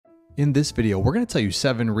In this video, we're going to tell you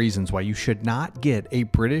 7 reasons why you should not get a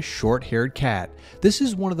British short-haired cat. This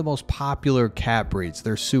is one of the most popular cat breeds.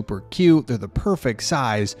 They're super cute, they're the perfect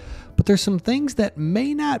size, but there's some things that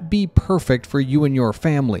may not be perfect for you and your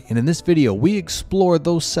family. And in this video, we explore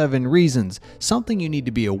those 7 reasons, something you need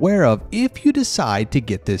to be aware of if you decide to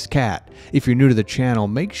get this cat. If you're new to the channel,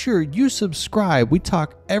 make sure you subscribe. We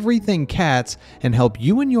talk everything cats and help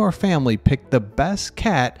you and your family pick the best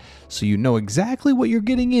cat so you know exactly what you're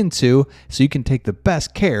getting into so you can take the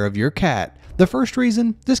best care of your cat. The first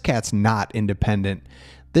reason, this cat's not independent.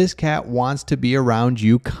 This cat wants to be around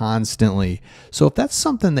you constantly. So if that's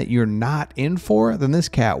something that you're not in for, then this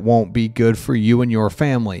cat won't be good for you and your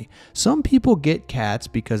family. Some people get cats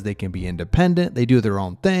because they can be independent, they do their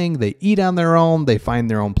own thing, they eat on their own, they find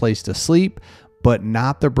their own place to sleep, but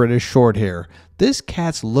not the British Shorthair. This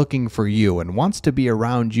cat's looking for you and wants to be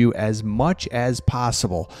around you as much as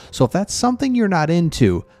possible. So if that's something you're not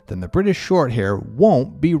into, then the British Shorthair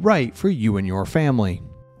won't be right for you and your family.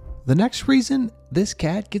 The next reason, this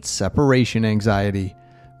cat gets separation anxiety.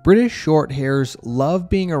 British Shorthairs love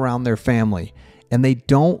being around their family, and they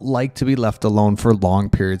don't like to be left alone for long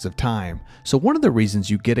periods of time. So one of the reasons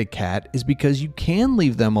you get a cat is because you can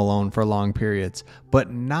leave them alone for long periods,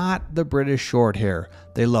 but not the British Shorthair.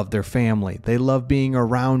 They love their family, they love being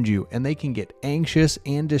around you, and they can get anxious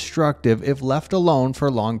and destructive if left alone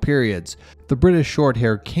for long periods. The British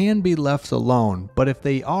Shorthair can be left alone, but if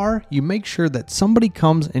they are, you make sure that somebody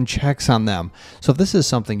comes and checks on them. So if this is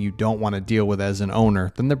something you don't want to deal with as an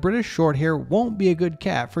owner, then the British Shorthair won't be a good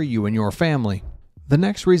cat for you and your family. The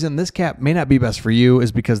next reason this cat may not be best for you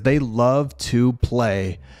is because they love to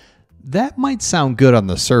play. That might sound good on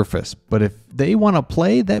the surface, but if they want to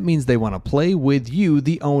play, that means they want to play with you,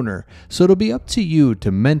 the owner. So it'll be up to you to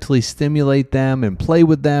mentally stimulate them and play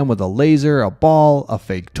with them with a laser, a ball, a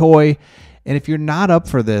fake toy. And if you're not up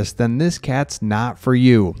for this, then this cat's not for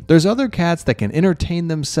you. There's other cats that can entertain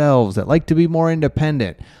themselves, that like to be more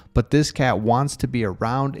independent, but this cat wants to be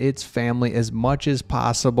around its family as much as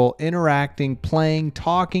possible, interacting, playing,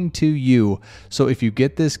 talking to you. So if you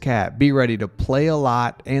get this cat, be ready to play a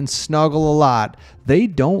lot and snuggle a lot. They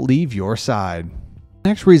don't leave your side.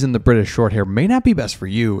 Next reason the British Shorthair may not be best for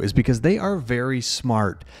you is because they are very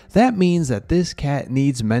smart. That means that this cat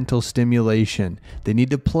needs mental stimulation. They need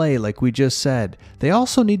to play like we just said. They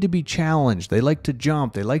also need to be challenged. They like to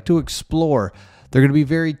jump. They like to explore. They're going to be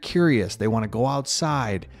very curious. They want to go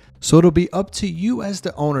outside. So it'll be up to you as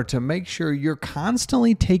the owner to make sure you're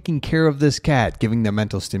constantly taking care of this cat, giving them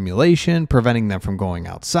mental stimulation, preventing them from going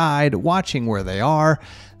outside, watching where they are.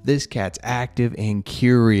 This cat's active and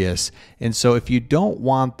curious. And so if you don't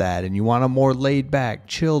want that and you want a more laid back,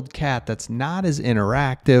 chilled cat that's not as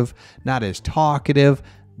interactive, not as talkative,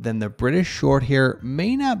 then the British Shorthair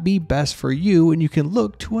may not be best for you and you can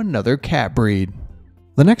look to another cat breed.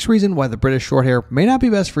 The next reason why the British Shorthair may not be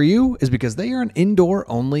best for you is because they are an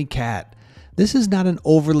indoor-only cat. This is not an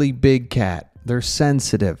overly big cat. They're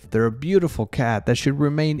sensitive. They're a beautiful cat that should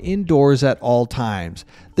remain indoors at all times.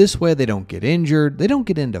 This way they don't get injured, they don't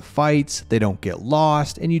get into fights, they don't get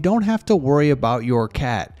lost, and you don't have to worry about your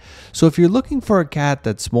cat. So if you're looking for a cat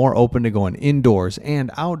that's more open to going indoors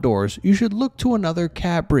and outdoors, you should look to another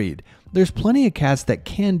cat breed. There's plenty of cats that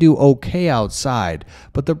can do okay outside,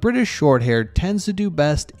 but the British Shorthair tends to do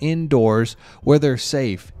best indoors where they're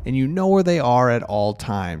safe and you know where they are at all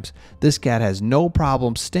times. This cat has no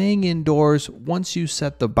problem staying indoors once you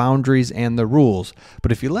set the boundaries and the rules,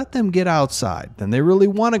 but if you let them get outside, then they really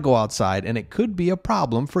want to go outside and it could be a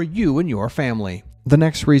problem for you and your family. The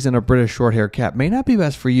next reason a British Shorthair cat may not be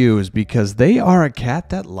best for you is because they are a cat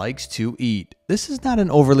that likes to eat. This is not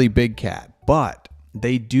an overly big cat, but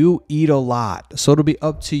they do eat a lot, so it'll be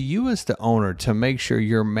up to you as the owner to make sure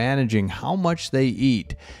you're managing how much they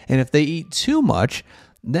eat. And if they eat too much,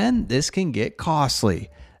 then this can get costly.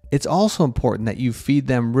 It's also important that you feed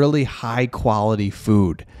them really high quality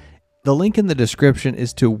food. The link in the description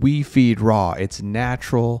is to We Feed Raw. It's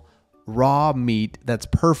natural, raw meat that's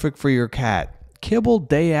perfect for your cat. Kibble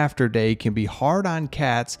day after day can be hard on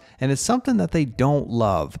cats and it's something that they don't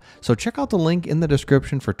love. So check out the link in the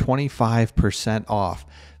description for 25% off.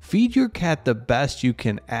 Feed your cat the best you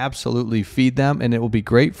can absolutely feed them and it will be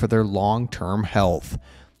great for their long-term health.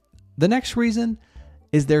 The next reason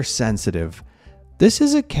is they're sensitive. This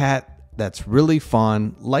is a cat that's really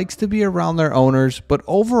fun, likes to be around their owners, but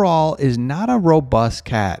overall is not a robust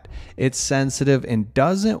cat. It's sensitive and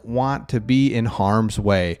doesn't want to be in harm's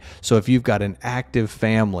way. So if you've got an active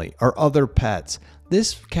family or other pets,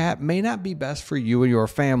 this cat may not be best for you and your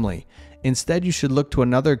family. Instead, you should look to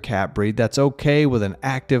another cat breed that's okay with an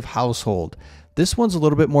active household. This one's a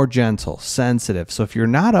little bit more gentle, sensitive, so if you're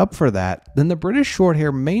not up for that, then the British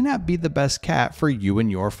Shorthair may not be the best cat for you and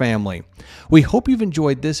your family. We hope you've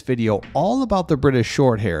enjoyed this video all about the British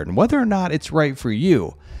Shorthair and whether or not it's right for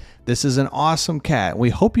you. This is an awesome cat. We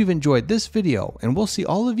hope you've enjoyed this video, and we'll see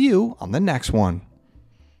all of you on the next one.